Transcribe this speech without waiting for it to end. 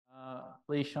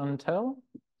Leigh-Chantelle.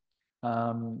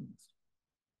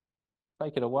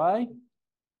 Take it away.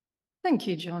 Thank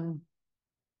you, John.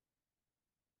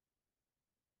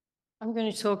 I'm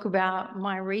going to talk about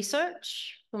my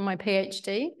research for my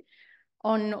PhD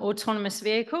on autonomous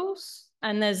vehicles,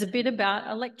 and there's a bit about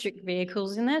electric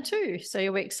vehicles in there too, so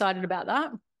you'll be excited about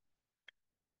that.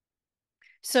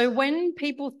 So when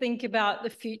people think about the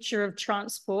future of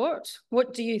transport,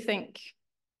 what do you think?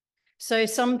 So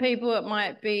some people, it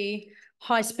might be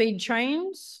high-speed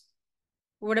trains.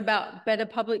 What about better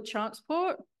public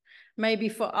transport? Maybe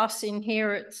for us in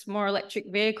here, it's more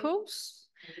electric vehicles.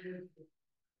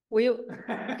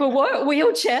 For what?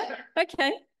 Wheelchair?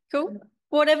 Okay, cool.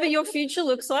 Whatever your future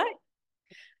looks like.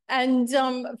 And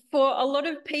for a lot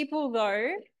of people,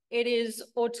 though, it is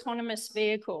autonomous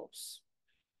vehicles.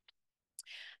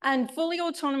 And fully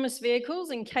autonomous vehicles,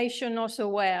 in case you're not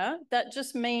aware, that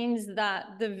just means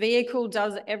that the vehicle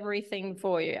does everything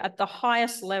for you at the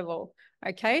highest level,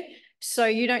 okay? So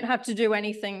you don't have to do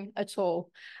anything at all.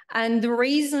 And the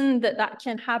reason that that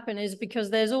can happen is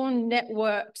because there's all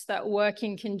networks that work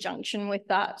in conjunction with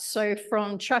that. So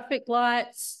from traffic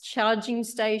lights, charging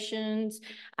stations,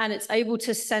 and it's able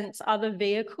to sense other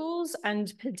vehicles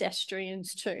and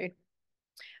pedestrians too.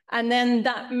 And then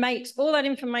that makes all that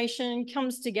information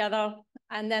comes together,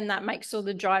 and then that makes all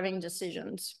the driving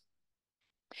decisions.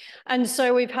 And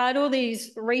so we've had all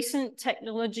these recent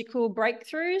technological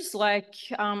breakthroughs like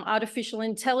artificial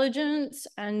intelligence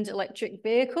and electric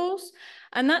vehicles.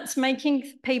 And that's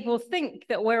making people think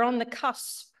that we're on the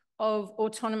cusp of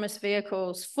autonomous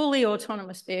vehicles, fully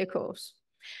autonomous vehicles.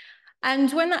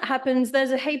 And when that happens,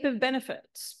 there's a heap of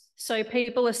benefits. So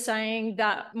people are saying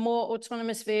that more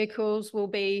autonomous vehicles will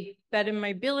be better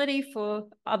mobility for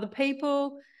other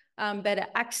people, better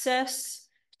access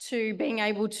to being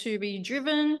able to be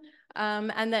driven,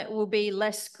 and that will be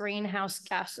less greenhouse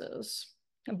gases.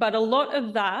 But a lot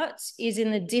of that is in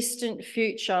the distant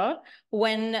future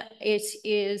when it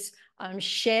is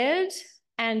shared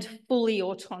and fully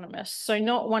autonomous. So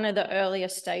not one of the earlier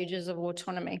stages of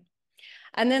autonomy.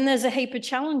 And then there's a heap of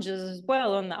challenges as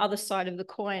well on the other side of the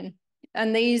coin.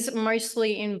 And these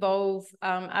mostly involve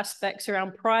aspects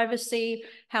around privacy,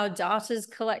 how data is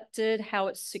collected, how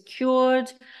it's secured,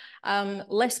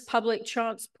 less public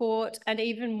transport, and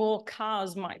even more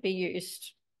cars might be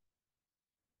used.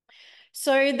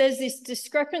 So there's this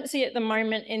discrepancy at the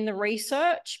moment in the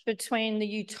research between the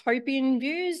utopian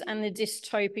views and the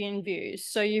dystopian views.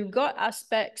 So you've got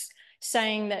aspects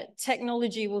saying that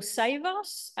technology will save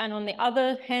us, and on the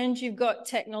other hand, you've got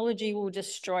technology will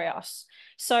destroy us.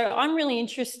 So I'm really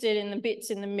interested in the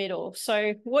bits in the middle.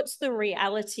 So what's the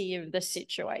reality of the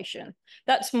situation?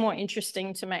 That's more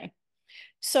interesting to me.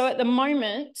 So at the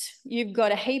moment, you've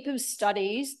got a heap of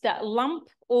studies that lump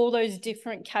all those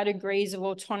different categories of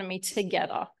autonomy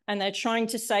together. And they're trying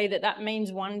to say that that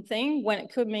means one thing when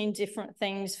it could mean different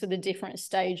things for the different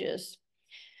stages.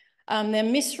 They're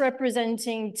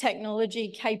misrepresenting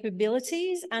technology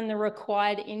capabilities and the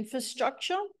required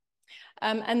infrastructure.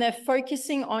 And they're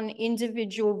focusing on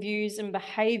individual views and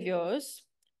behaviors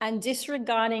and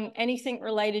disregarding anything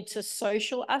related to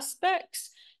social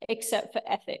aspects except for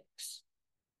ethics.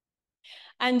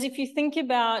 And if you think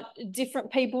about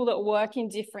different people that work in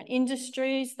different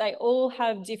industries, they all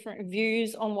have different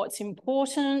views on what's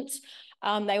important.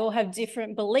 They all have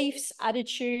different beliefs,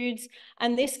 attitudes,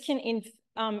 and this can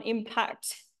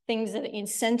impact things that are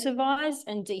incentivized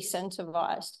and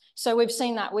decentivized. So we've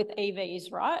seen that with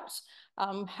EVs, right?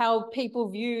 How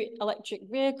people view electric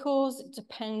vehicles, it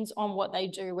depends on what they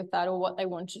do with that or what they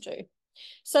want to do.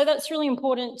 So that's really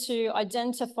important to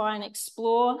identify and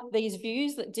explore these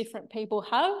views that different people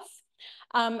have.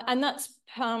 And that's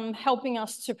helping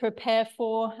us to prepare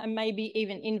for and maybe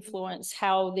even influence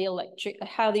how the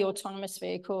autonomous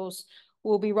vehicles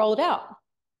will be rolled out.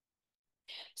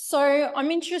 So I'm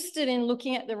interested in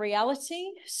looking at the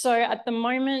reality. So at the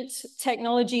moment,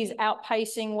 technology is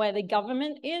outpacing where the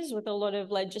government is with a lot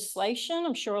of legislation.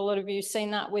 I'm sure a lot of you have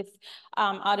seen that with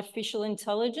artificial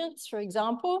intelligence, for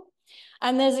example.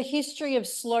 And there's a history of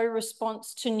slow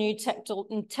response to new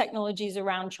technologies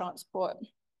around transport.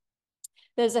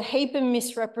 There's a heap of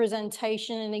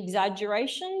misrepresentation and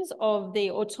exaggerations of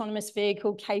the autonomous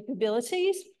vehicle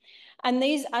capabilities. And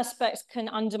these aspects can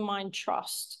undermine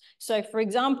trust. So for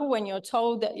example, when you're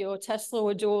told that your Tesla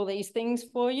will do all these things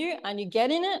for you and you get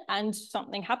in it and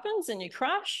something happens and you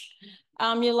crash,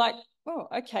 you're like, oh,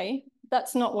 okay,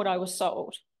 that's not what I was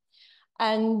sold.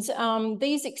 And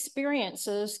these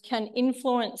experiences can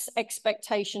influence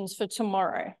expectations for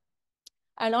tomorrow.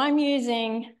 And I'm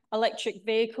using electric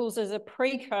vehicles as a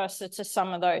precursor to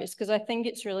some of those because I think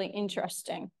it's really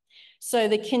interesting. So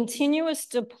the continuous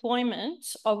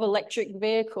deployment of electric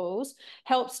vehicles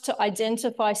helps to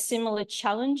identify similar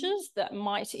challenges that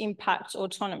might impact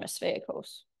autonomous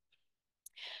vehicles.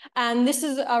 And this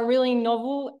is a really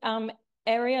novel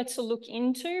area to look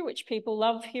into, which people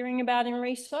love hearing about in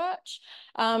research.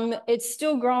 It's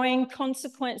still growing,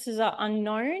 consequences are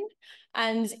unknown,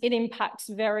 and it impacts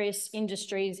various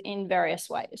industries in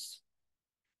various ways.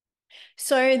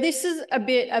 So this is a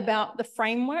bit about the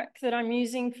framework that I'm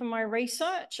using for my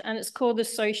research, and it's called the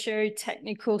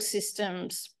socio-technical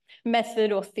systems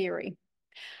method or theory.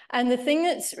 And the thing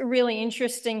that's really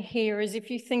interesting here is if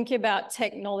you think about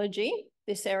technology,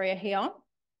 this area here,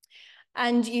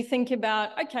 and you think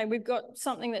about, okay, we've got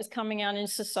something that's coming out in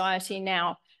society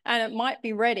now, and it might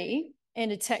be ready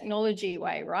in a technology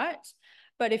way, right?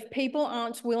 But if people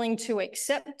aren't willing to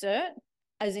accept it,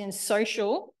 as in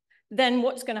social, then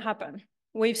what's going to happen?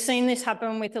 We've seen this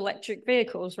happen with electric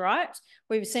vehicles, right?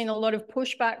 We've seen a lot of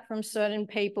pushback from certain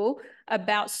people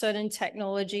about certain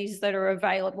technologies that are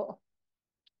available.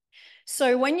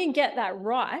 So when you get that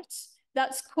right,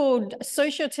 that's called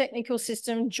socio-technical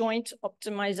system joint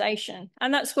optimization.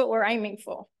 And that's what we're aiming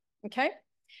for, okay?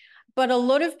 But a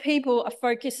lot of people are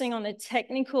focusing on the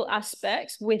technical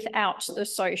aspects without the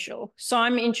social. So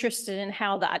I'm interested in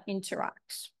how that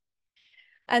interacts.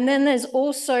 And then there's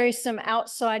also some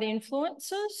outside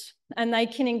influences, and they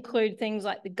can include things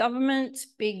like the government,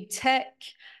 big tech,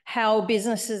 how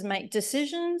businesses make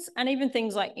decisions, and even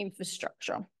things like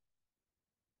infrastructure.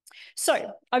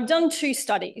 So I've done 2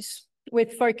 studies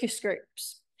with focus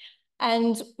groups.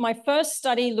 And my first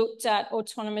study looked at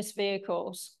autonomous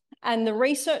vehicles. And the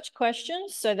research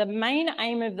questions, so the main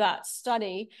aim of that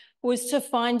study was to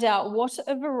find out what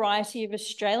a variety of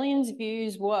Australians'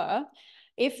 views were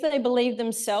if they believed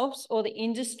themselves or the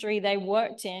industry they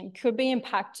worked in could be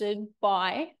impacted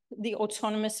by the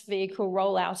autonomous vehicle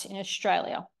rollout in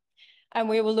Australia. And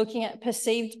we were looking at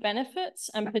perceived benefits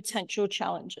and potential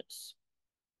challenges.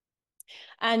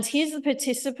 And here's the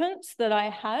participants that I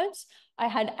had. I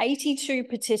had 82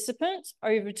 participants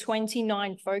over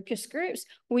 29 focus groups,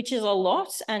 which is a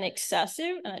lot and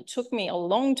excessive. And it took me a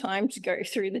long time to go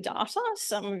through the data,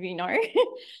 some of you know.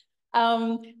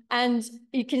 And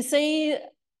you can see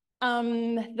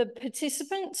the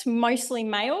participants, mostly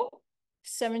male,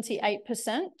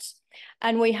 78%.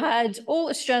 And we had all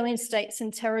Australian states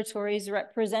and territories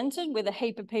represented with a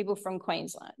heap of people from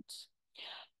Queensland.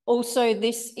 Also,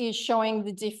 this is showing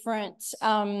the different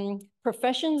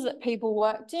professions that people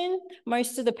worked in.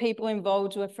 Most of the people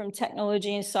involved were from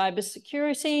technology and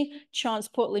cybersecurity,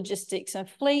 transport, logistics and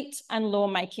fleet, and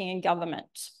lawmaking and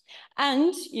government.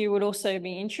 And you would also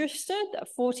be interested that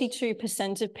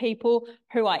 42% of people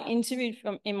who I interviewed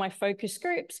in my focus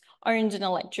groups owned an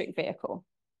electric vehicle.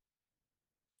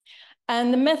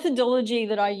 And the methodology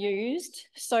that I used,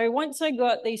 so once I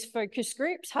got these focus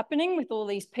groups happening with all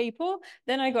these people,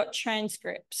 then I got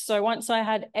transcripts. So once I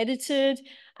had edited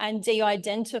and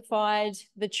de-identified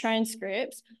the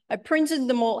transcripts, I printed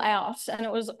them all out, and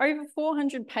it was over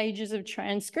 400 pages of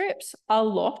transcripts, a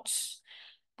lot.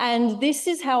 And this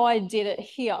is how I did it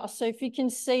here. So if you can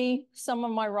see some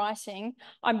of my writing,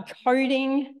 I'm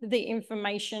coding the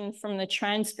information from the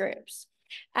transcripts.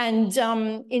 And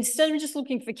instead of just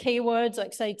looking for keywords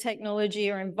like, say,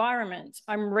 technology or environment,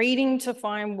 I'm reading to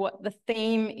find what the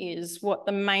theme is, what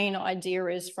the main idea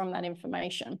is from that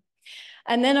information.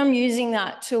 And then I'm using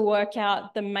that to work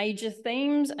out the major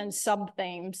themes and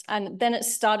sub-themes. And then it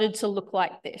started to look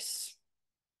like this.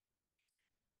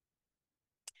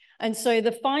 And so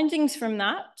the findings from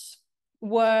that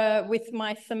were with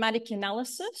my thematic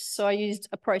analysis. So I used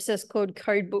a process called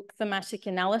codebook thematic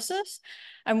analysis,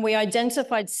 and we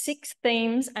identified 6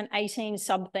 themes and 18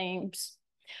 sub-themes.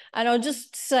 And I'll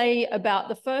just say about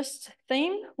the first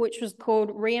theme, which was called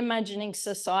reimagining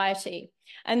society.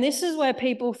 And this is where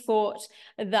people thought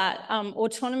that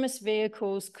autonomous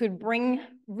vehicles could bring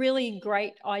really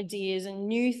great ideas and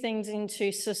new things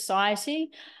into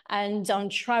society and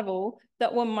travel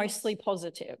that were mostly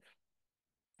positive.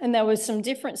 And there was some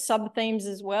different sub-themes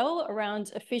as well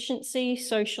around efficiency,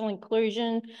 social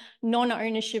inclusion,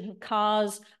 non-ownership of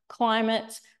cars,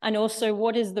 climate, and also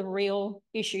what is the real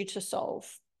issue to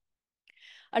solve.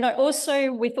 And I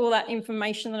also, with all that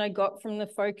information that I got from the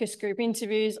focus group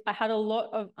interviews, I had a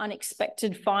lot of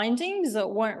unexpected findings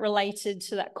that weren't related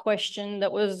to that question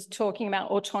that was talking about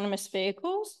autonomous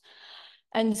vehicles.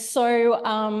 And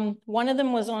so one of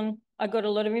them was on, I got a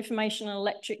lot of information on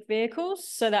electric vehicles,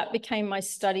 so that became my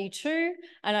study too.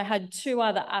 And I had 2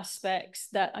 other aspects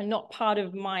that are not part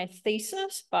of my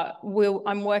thesis, but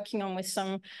I'm working on with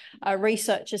some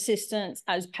research assistants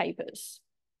as papers.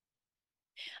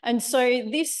 And so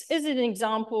this is an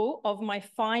example of my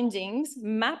findings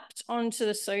mapped onto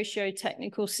the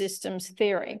socio-technical systems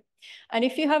theory. And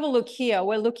if you have a look here,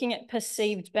 we're looking at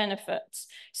perceived benefits.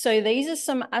 So these are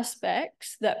some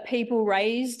aspects that people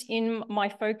raised in my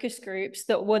focus groups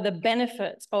that were the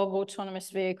benefits of autonomous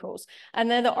vehicles.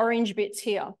 And they're the orange bits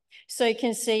here. So you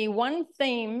can see one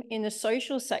theme in the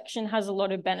social section has a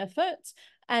lot of benefits,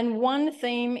 and one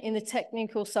theme in the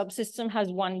technical subsystem has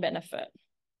one benefit.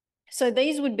 So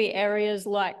these would be areas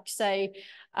like, say,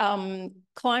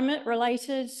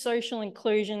 climate-related, social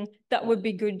inclusion, that would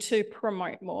be good to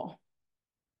promote more.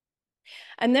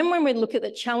 And then when we look at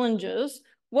the challenges,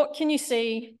 what can you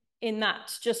see in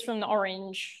that, just from the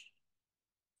orange?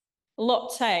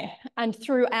 Lots, hey, and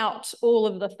throughout all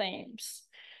of the themes.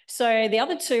 So the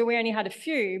other two, we only had a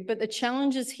few, but the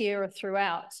challenges here are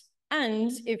throughout.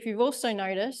 And if you've also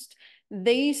noticed,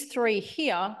 these three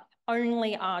here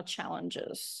only are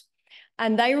challenges.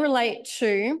 And they relate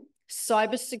to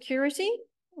cybersecurity.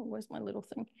 Oh, where's my little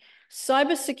thing?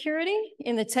 Cybersecurity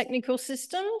in the technical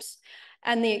systems,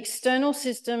 and the external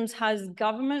systems has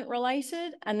government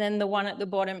related, and then the one at the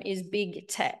bottom is big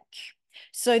tech.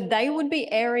 So they would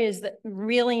be areas that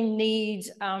really need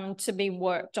to be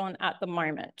worked on at the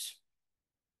moment.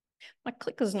 My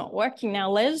clicker's not working now,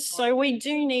 Les, so we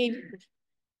do need...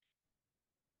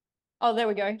 Oh, there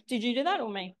we go. Did you do that or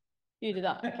me? You did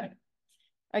that, okay.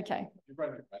 Okay.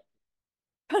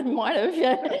 Might have,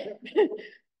 yeah.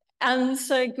 And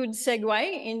so good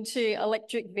segue into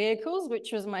electric vehicles,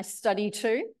 which was my study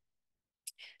too.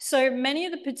 So many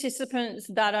of the participants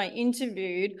that I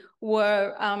interviewed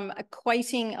were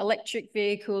equating electric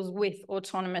vehicles with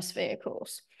autonomous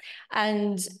vehicles.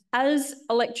 And as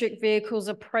electric vehicles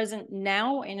are present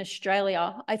now in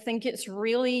Australia, I think it's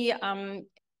really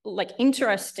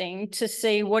interesting to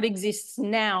see what exists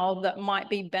now that might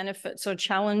be benefits or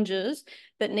challenges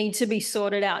that need to be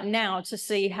sorted out now to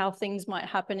see how things might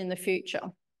happen in the future.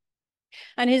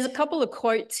 And here's a couple of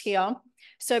quotes here.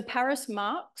 So Paris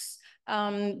Marx,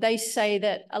 they say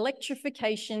that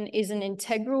electrification is an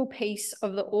integral piece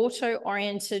of the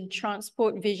auto-oriented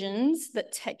transport visions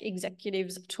that tech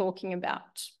executives are talking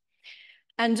about.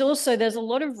 And also there's a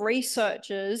lot of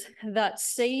researchers that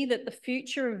see that the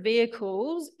future of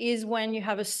vehicles is when you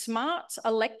have a smart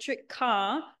electric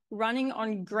car running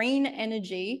on green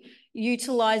energy,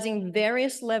 utilizing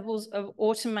various levels of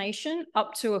automation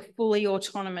up to a fully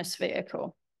autonomous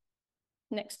vehicle.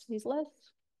 Next, please, Les.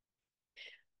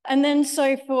 And then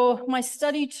so for my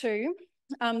study too,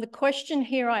 the question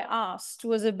here I asked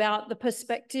was about the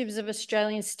perspectives of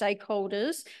Australian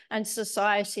stakeholders and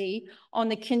society on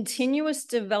the continuous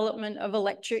development of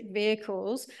electric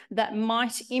vehicles that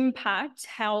might impact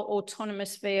how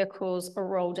autonomous vehicles are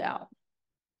rolled out.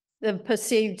 The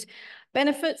perceived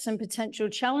benefits and potential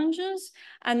challenges,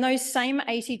 and those same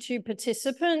 82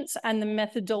 participants and the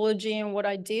methodology and what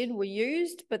I did were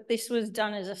used, but this was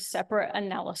done as a separate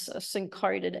analysis and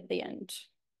coded at the end.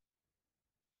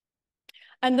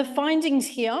 And the findings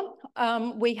here,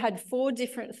 we had 4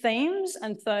 different themes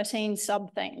and 13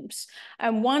 sub-themes.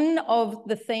 And one of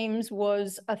the themes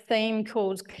was a theme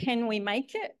called Can We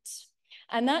Make It?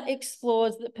 And that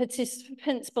explores that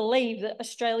participants believe that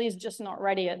Australia is just not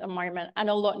ready at the moment and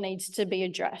a lot needs to be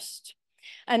addressed.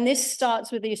 And this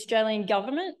starts with the Australian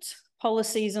government,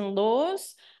 policies and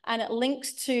laws, and it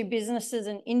links to businesses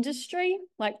and industry,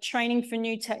 like training for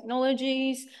new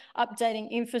technologies, updating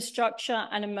infrastructure,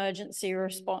 and emergency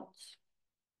response.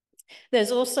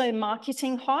 There's also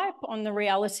marketing hype on the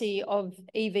reality of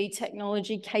EV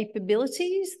technology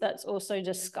capabilities that's also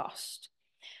discussed.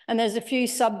 And there's a few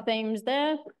sub-themes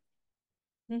there.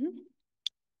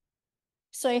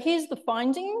 So here's the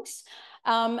findings.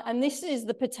 And this is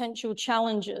the potential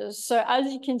challenges. So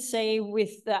as you can see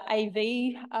with the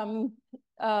AV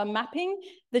mapping,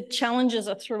 the challenges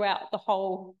are throughout the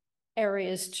whole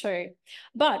areas too.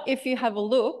 But if you have a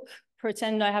look,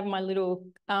 pretend I have my little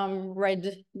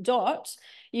red dot,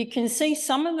 you can see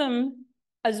some of them,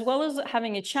 as well as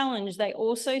having a challenge, they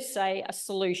also say a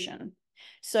solution.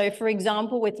 So for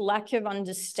example, with lack of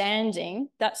understanding,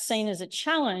 that's seen as a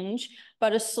challenge,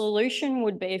 but a solution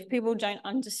would be if people don't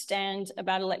understand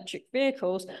about electric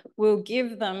vehicles, we'll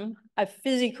give them a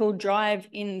physical drive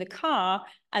in the car,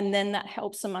 and then that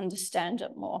helps them understand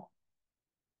it more.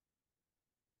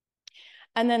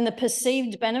 And then the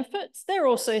perceived benefits, they're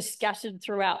also scattered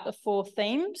throughout the 4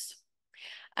 themes.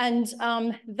 And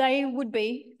they would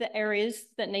be the areas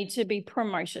that need to be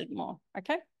promoted more,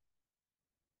 okay?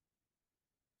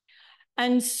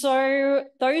 And so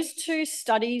those 2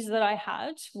 studies that I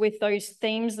had with those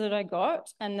themes that I got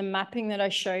and the mapping that I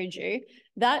showed you,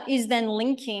 that is then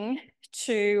linking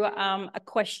to a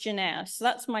questionnaire. So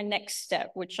that's my next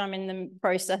step, which I'm in the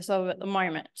process of at the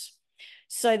moment.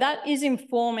 So that is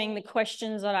informing the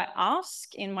questions that I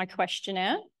ask in my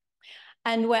questionnaire.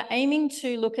 And we're aiming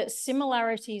to look at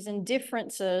similarities and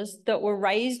differences that were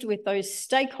raised with those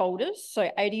stakeholders, so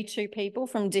 82 people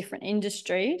from different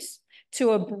industries,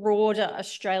 to a broader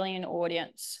Australian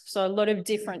audience. So a lot of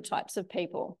different types of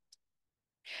people.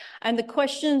 And the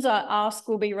questions I ask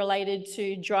will be related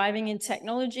to driving and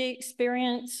technology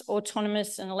experience,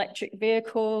 autonomous and electric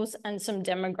vehicles, and some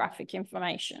demographic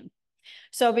information.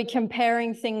 So I'll be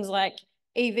comparing things like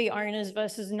EV owners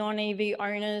versus non-EV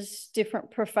owners,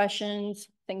 different professions,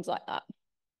 things like that.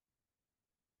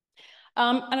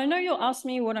 And I know you'll ask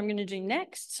me what I'm going to do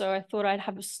next, so I thought I'd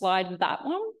have a slide with that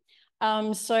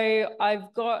one. So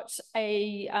I've got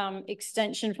a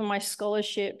extension for my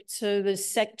scholarship to the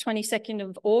 22nd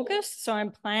of August. So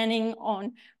I'm planning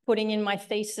on putting in my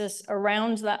thesis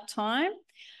around that time.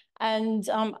 And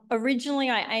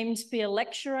originally I aimed to be a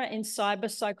lecturer in cyber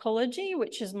psychology,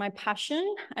 which is my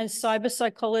passion. And cyber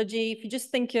psychology, if you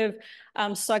just think of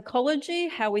psychology,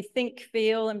 how we think,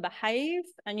 feel, and behave,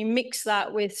 and you mix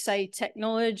that with, say,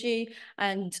 technology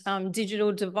and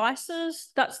digital devices,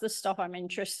 that's the stuff I'm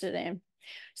interested in.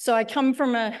 So I come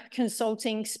from a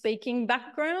consulting speaking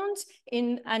background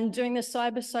and doing the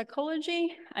cyber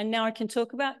psychology, and now I can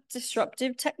talk about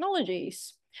disruptive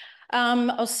technologies.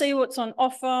 I'll see what's on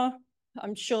offer.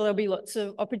 I'm sure there'll be lots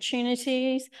of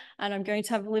opportunities, and I'm going to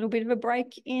have a little bit of a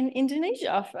break in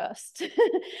Indonesia first.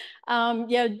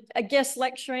 Yeah, I guess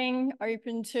lecturing,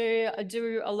 open to, I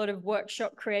do a lot of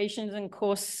workshop creations and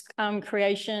course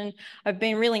creation. I've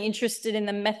been really interested in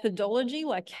the methodology,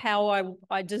 like how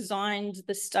I designed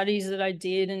the studies that I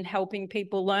did and helping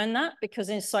people learn that, because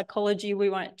in psychology, we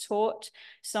weren't taught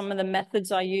some of the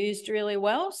methods I used really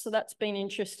well. So that's been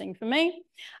interesting for me.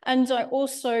 And I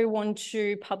also want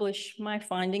to publish my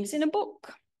findings in a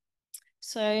book.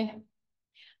 So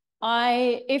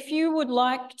if you would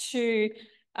like to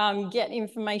get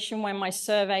information when my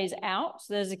survey's out,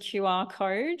 there's a QR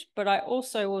code, but I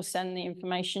also will send the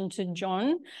information to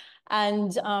John.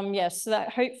 And yes, so that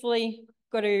hopefully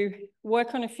got to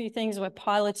work on a few things. We're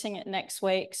piloting it next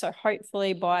week. So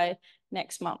hopefully by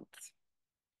next month.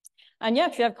 And yeah,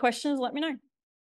 if you have questions, let me know.